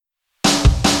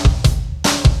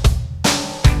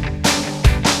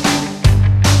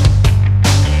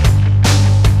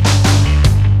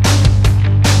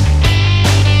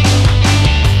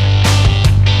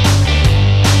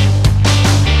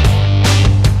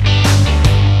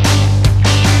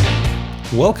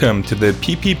Welcome to the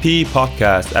PPP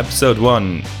podcast, episode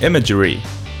 1, Imagery.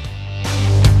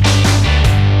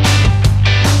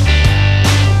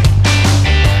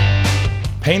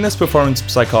 Painless Performance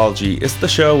Psychology is the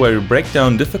show where we break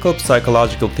down difficult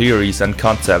psychological theories and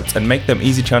concepts and make them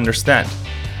easy to understand.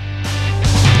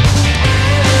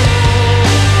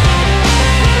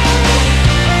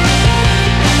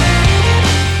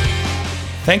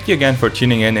 Thank you again for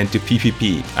tuning in into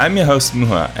PPP. I'm your host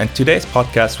Muha, and today's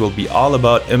podcast will be all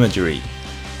about imagery.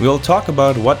 We will talk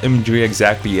about what imagery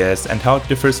exactly is and how it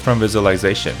differs from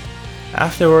visualization.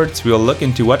 Afterwards, we will look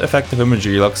into what effective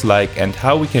imagery looks like and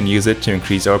how we can use it to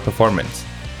increase our performance.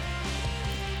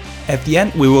 At the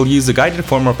end, we will use a guided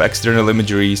form of external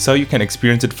imagery so you can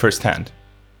experience it firsthand.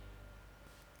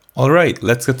 Alright,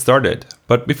 let's get started.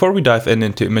 But before we dive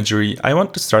into imagery, I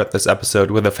want to start this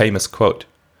episode with a famous quote.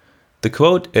 The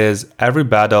quote is, "Every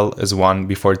battle is won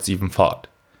before it's even fought."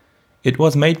 It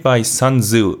was made by Sun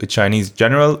Tzu, a Chinese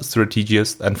general,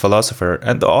 strategist, and philosopher,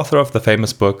 and the author of the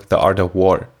famous book, The Art of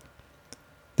War.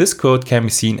 This quote can be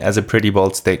seen as a pretty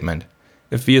bold statement,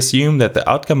 if we assume that the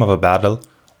outcome of a battle,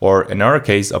 or in our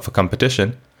case of a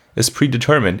competition, is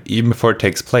predetermined even before it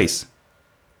takes place.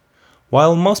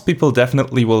 While most people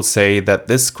definitely will say that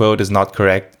this quote is not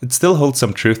correct, it still holds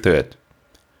some truth to it.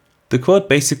 The quote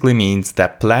basically means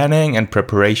that planning and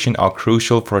preparation are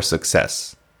crucial for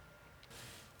success.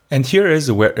 And here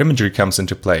is where imagery comes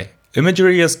into play.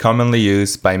 Imagery is commonly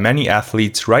used by many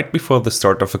athletes right before the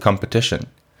start of a competition.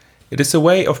 It is a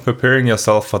way of preparing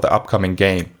yourself for the upcoming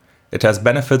game. It has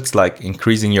benefits like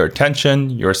increasing your attention,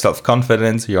 your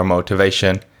self-confidence, your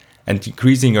motivation, and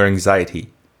decreasing your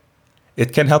anxiety.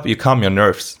 It can help you calm your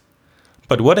nerves.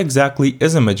 But what exactly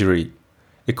is imagery?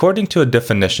 According to a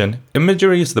definition,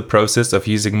 imagery is the process of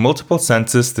using multiple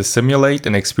senses to simulate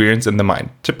an experience in the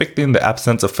mind, typically in the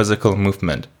absence of physical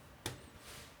movement.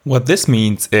 What this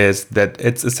means is that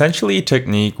it's essentially a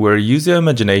technique where you use your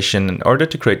imagination in order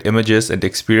to create images and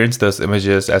experience those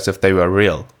images as if they were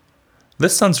real.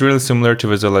 This sounds really similar to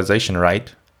visualization,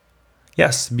 right?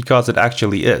 Yes, because it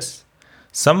actually is.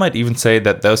 Some might even say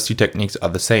that those two techniques are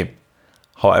the same.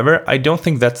 However, I don't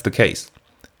think that's the case.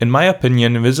 In my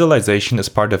opinion, visualization is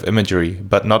part of imagery,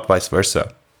 but not vice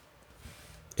versa.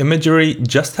 Imagery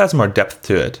just has more depth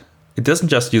to it. It doesn't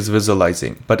just use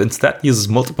visualizing, but instead uses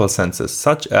multiple senses,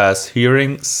 such as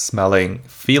hearing, smelling,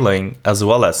 feeling, as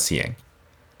well as seeing.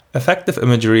 Effective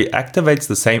imagery activates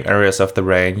the same areas of the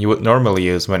brain you would normally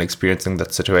use when experiencing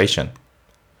that situation.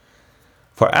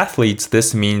 For athletes,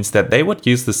 this means that they would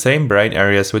use the same brain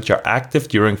areas which are active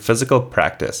during physical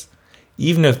practice,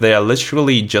 even if they are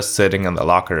literally just sitting in the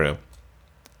locker room.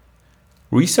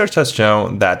 Research has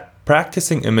shown that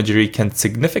practicing imagery can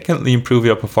significantly improve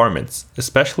your performance,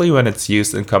 especially when it's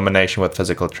used in combination with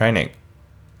physical training.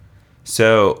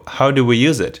 So, how do we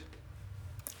use it?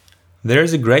 There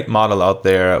is a great model out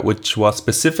there which was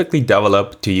specifically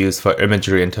developed to use for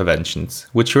imagery interventions,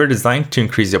 which were designed to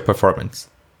increase your performance.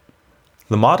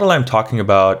 The model I'm talking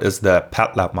about is the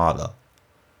PATLAB model.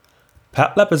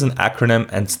 PATLAB is an acronym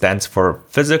and stands for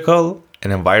Physical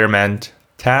and Environment,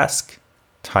 Task,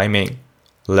 Timing,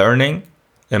 Learning,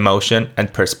 Emotion,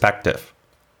 and Perspective.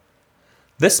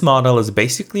 This model is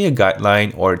basically a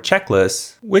guideline or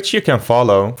checklist which you can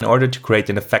follow in order to create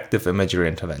an effective imagery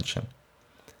intervention.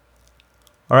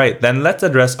 Alright, then let's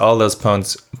address all those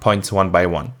points one by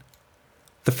one.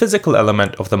 The physical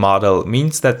element of the model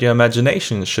means that your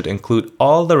imagination should include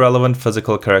all the relevant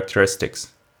physical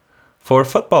characteristics. For a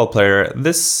football player,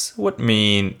 this would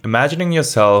mean imagining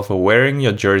yourself wearing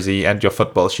your jersey and your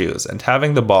football shoes and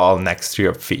having the ball next to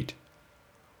your feet.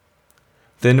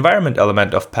 The environment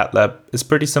element of PATLAB is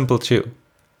pretty simple too.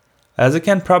 As you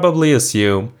can probably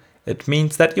assume, it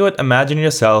means that you would imagine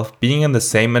yourself being in the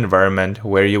same environment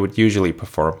where you would usually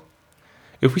perform.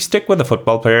 If we stick with a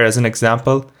football player as an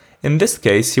example, in this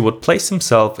case he would place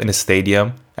himself in a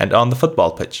stadium and on the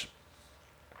football pitch.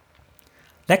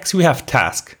 Next we have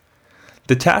task.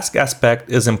 The task aspect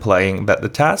is implying that the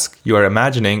task you are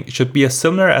imagining should be as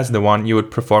similar as the one you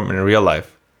would perform in real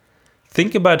life.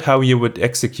 Think about how you would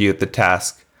execute the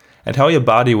task and how your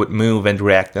body would move and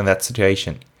react in that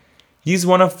situation. Use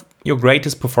one of your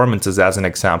greatest performances as an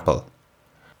example.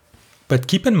 But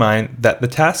keep in mind that the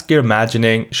task you're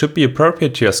imagining should be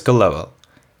appropriate to your skill level.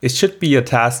 It should be a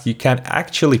task you can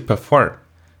actually perform.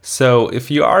 So if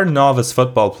you are a novice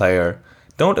football player,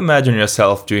 don't imagine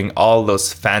yourself doing all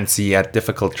those fancy and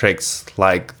difficult tricks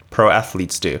like pro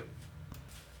athletes do.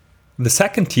 The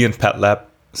second T in PATLAB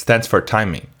stands for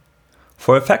timing.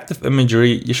 For effective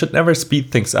imagery, you should never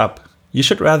speed things up. You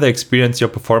should rather experience your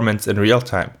performance in real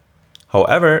time.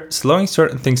 However, slowing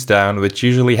certain things down, which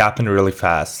usually happen really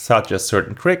fast, such as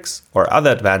certain tricks or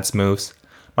other advanced moves,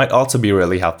 might also be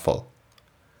really helpful.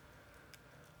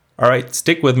 Alright,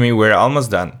 stick with me, we're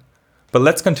almost done. But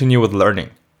let's continue with learning.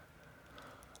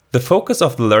 The focus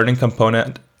of the learning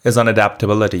component is on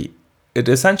adaptability. It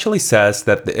essentially says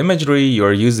that the imagery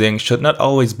you're using should not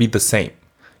always be the same.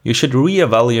 You should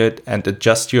reevaluate and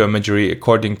adjust your imagery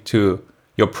according to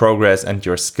your progress and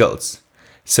your skills.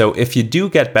 So if you do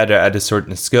get better at a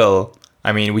certain skill,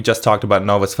 we just talked about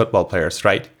novice football players,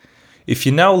 right? If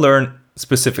you now learn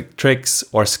specific tricks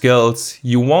or skills,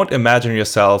 you won't imagine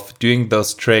yourself doing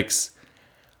those tricks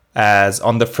as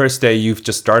on the first day you've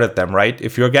just started them, right?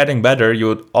 If you're getting better, you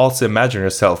would also imagine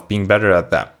yourself being better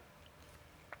at them.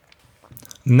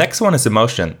 Next one is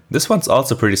emotion. This one's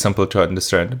also pretty simple to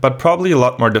understand, but probably a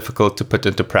lot more difficult to put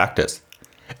into practice.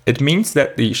 It means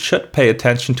that you should pay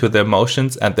attention to the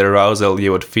emotions and the arousal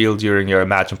you would feel during your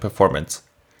imagined performance.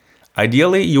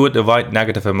 Ideally, you would avoid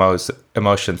negative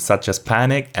emotions such as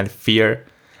panic and fear,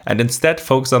 and instead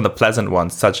focus on the pleasant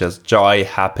ones such as joy,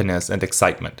 happiness, and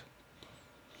excitement.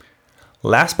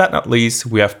 Last but not least,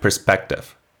 we have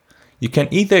perspective. You can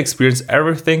either experience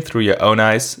everything through your own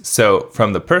eyes, so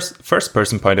from the first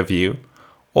person point of view,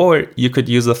 or you could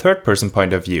use a third person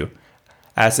point of view,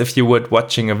 as if you would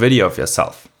watching a video of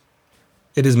yourself.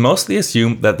 It is mostly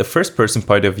assumed that the first person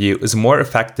point of view is more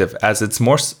effective as it's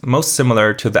most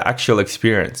similar to the actual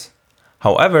experience.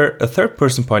 However, a third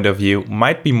person point of view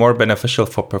might be more beneficial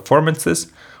for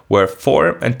performances where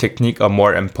form and technique are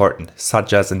more important,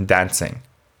 such as in dancing.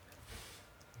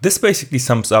 This basically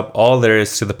sums up all there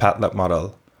is to the Padlet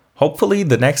model. Hopefully,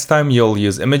 the next time you'll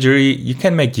use imagery, you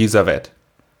can make use of it.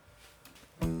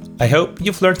 I hope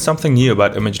you've learned something new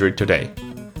about imagery today.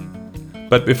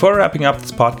 But before wrapping up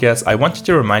this podcast, I wanted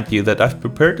to remind you that I've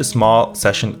prepared a small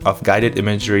session of guided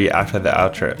imagery after the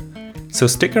outro. So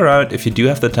stick around if you do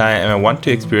have the time and want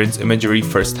to experience imagery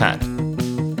firsthand.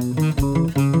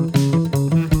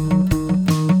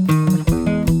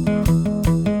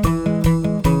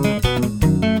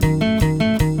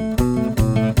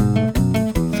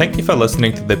 Thank you for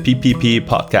listening to the PPP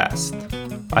podcast.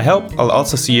 I hope I'll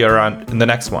also see you around in the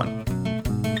next one.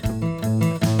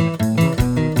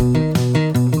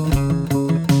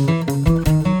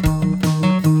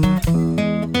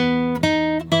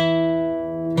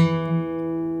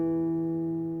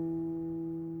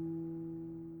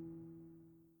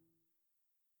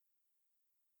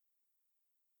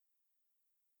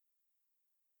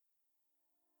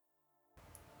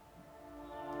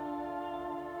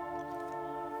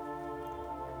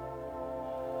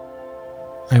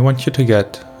 I want you to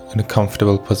get in a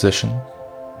comfortable position.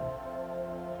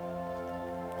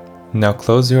 Now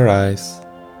close your eyes.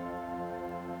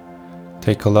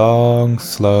 Take a long,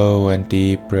 slow, and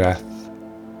deep breath.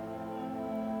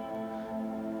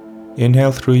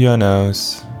 Inhale through your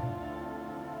nose.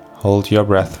 Hold your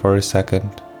breath for a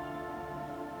second.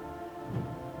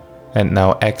 And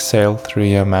now exhale through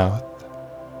your mouth.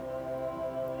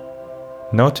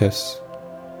 Notice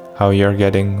how you're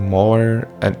getting more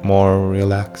and more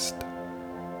relaxed.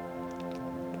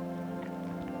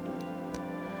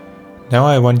 Now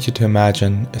I want you to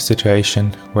imagine a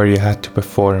situation where you had to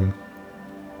perform.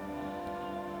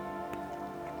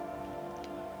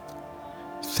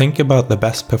 Think about the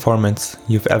best performance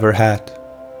you've ever had.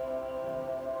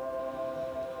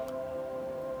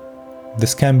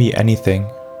 This can be anything.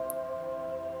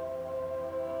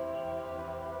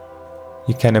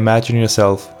 You can imagine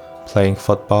yourself playing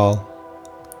football,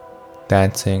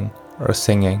 dancing, or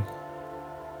singing.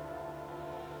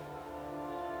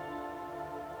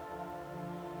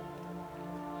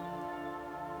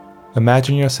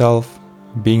 Imagine yourself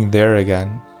being there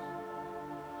again.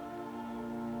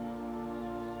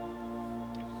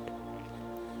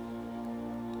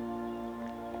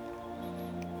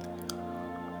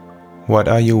 What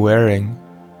are you wearing?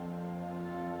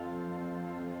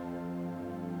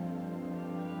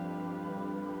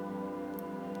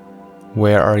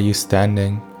 Where are you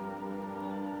standing?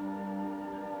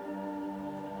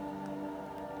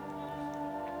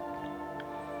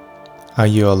 Are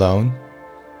you alone?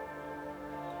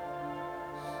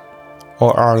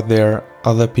 Or are there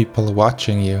other people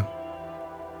watching you?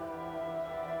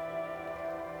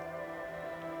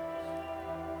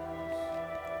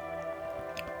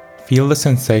 Feel the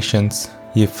sensations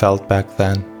you felt back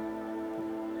then.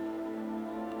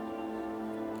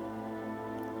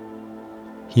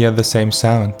 Hear the same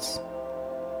sounds.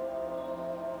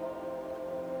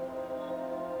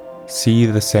 See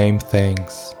the same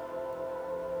things.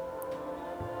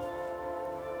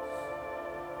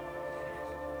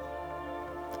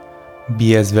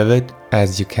 Be as vivid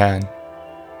as you can.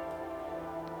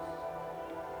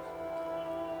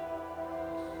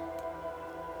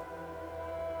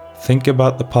 Think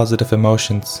about the positive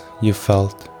emotions you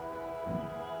felt.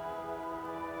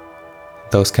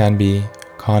 Those can be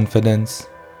confidence,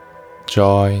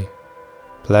 joy,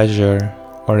 pleasure,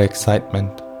 or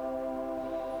excitement.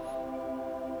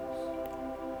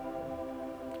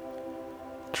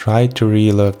 Try to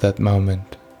relive that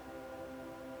moment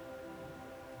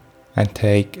and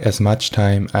take as much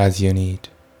time as you need.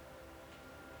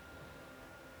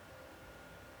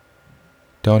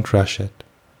 Don't rush it.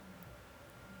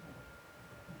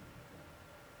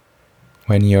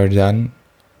 When you're done,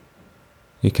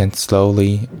 you can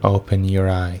slowly open your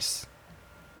eyes.